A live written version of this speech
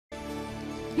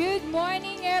Good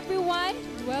morning, everyone.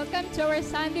 Welcome to our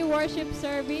Sunday worship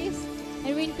service.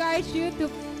 And we encourage you to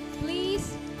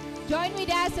please join with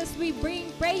us as we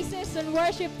bring praises and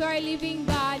worship to our living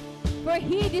God, for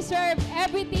He deserves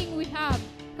everything we have.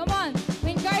 Come on,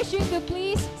 we encourage you to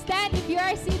please stand if you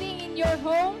are sitting in your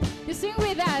home to sing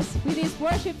with us with this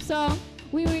worship song.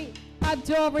 We have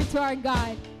to over to our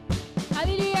God.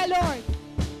 Hallelujah, Lord.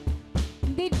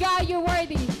 Indeed, God, you're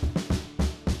worthy.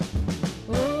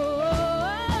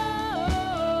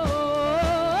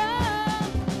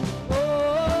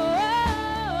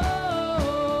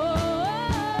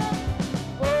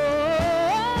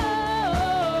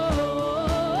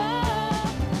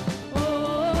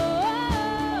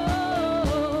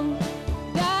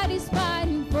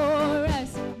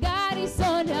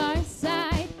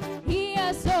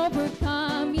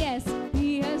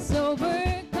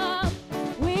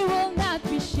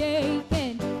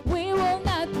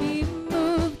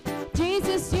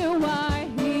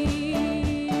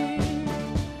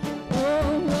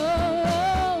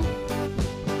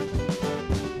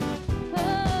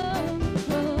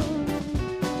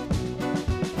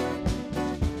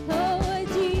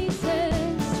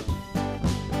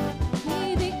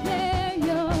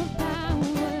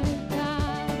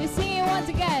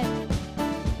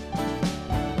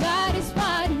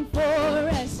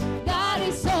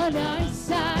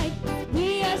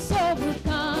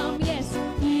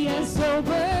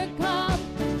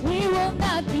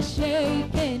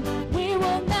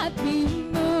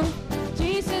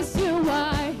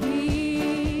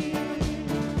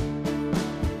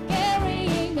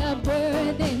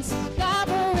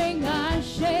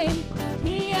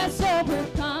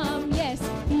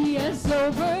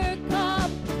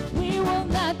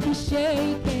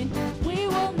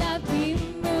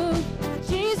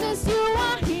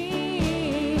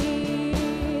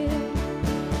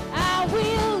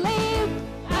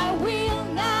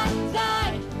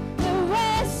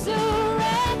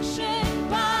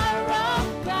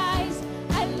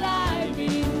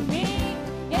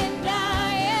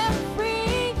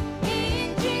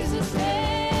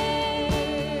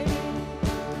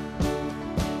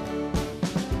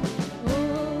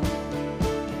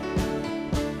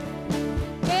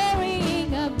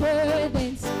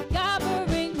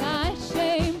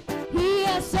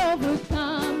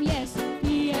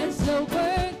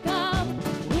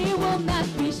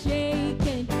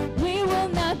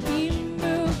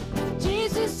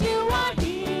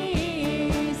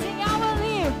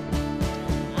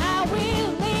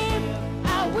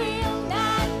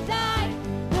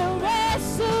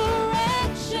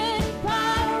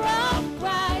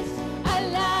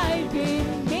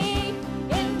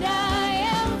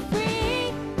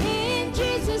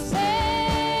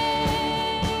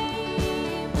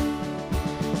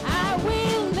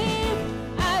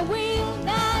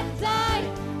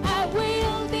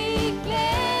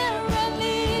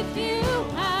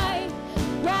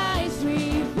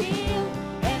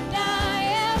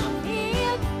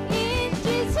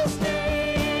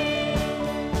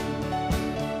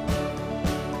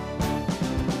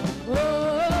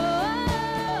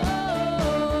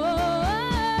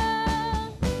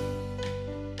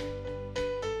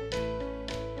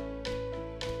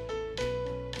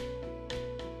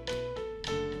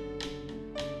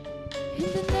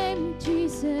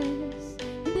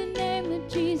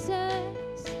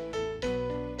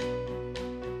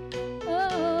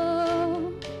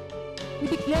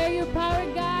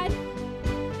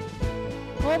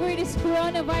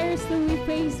 Coronavirus that we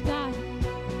face, God,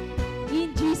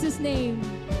 in Jesus' name.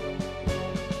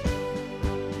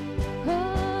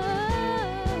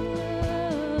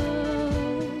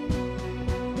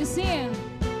 Listen.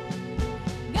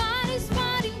 God is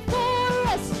fighting for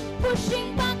us,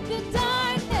 pushing back the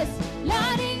darkness,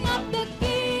 lighting up the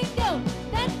kingdom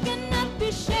that cannot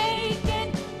be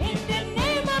shaken. In the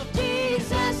name of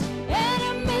Jesus,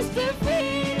 enemies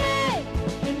defeated,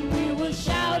 and we will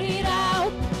shout it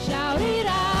out. Shout it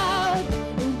out.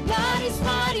 God is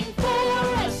fighting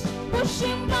for us,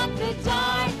 pushing back the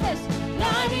darkness,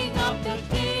 lighting up the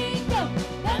kingdom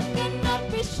that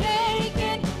cannot be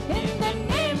shaken. In the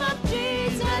name of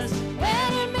Jesus,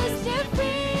 enemies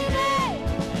defeated,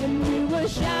 and we will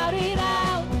shout it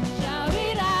out. Shout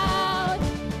it out.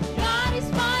 God is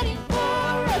fighting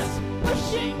for us,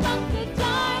 pushing back the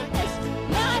darkness,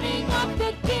 lighting up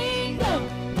the kingdom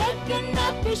that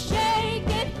cannot be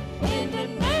shaken. In the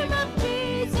name of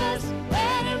Jesus,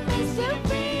 enemies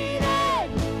defeated,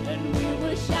 and we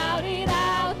will shout it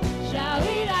out, shout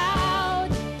it out.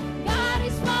 God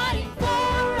is fighting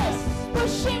for us,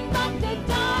 pushing back the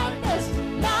darkness,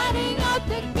 lighting up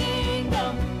the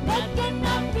kingdom that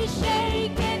cannot be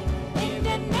shaken.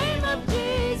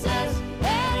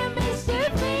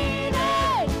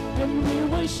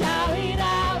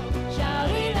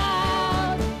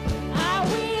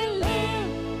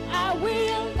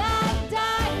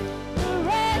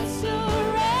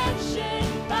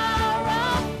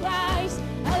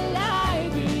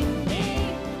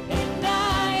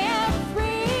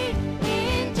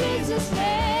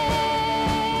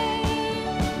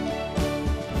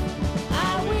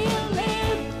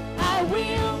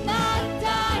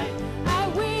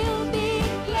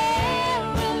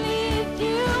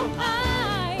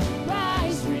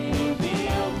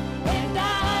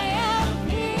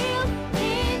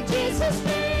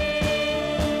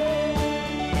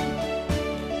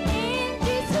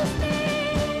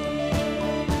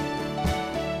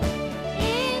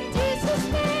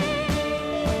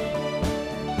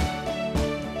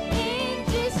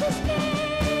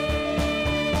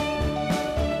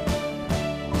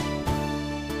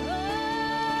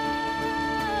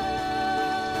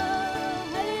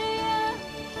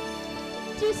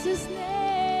 Jesus' name.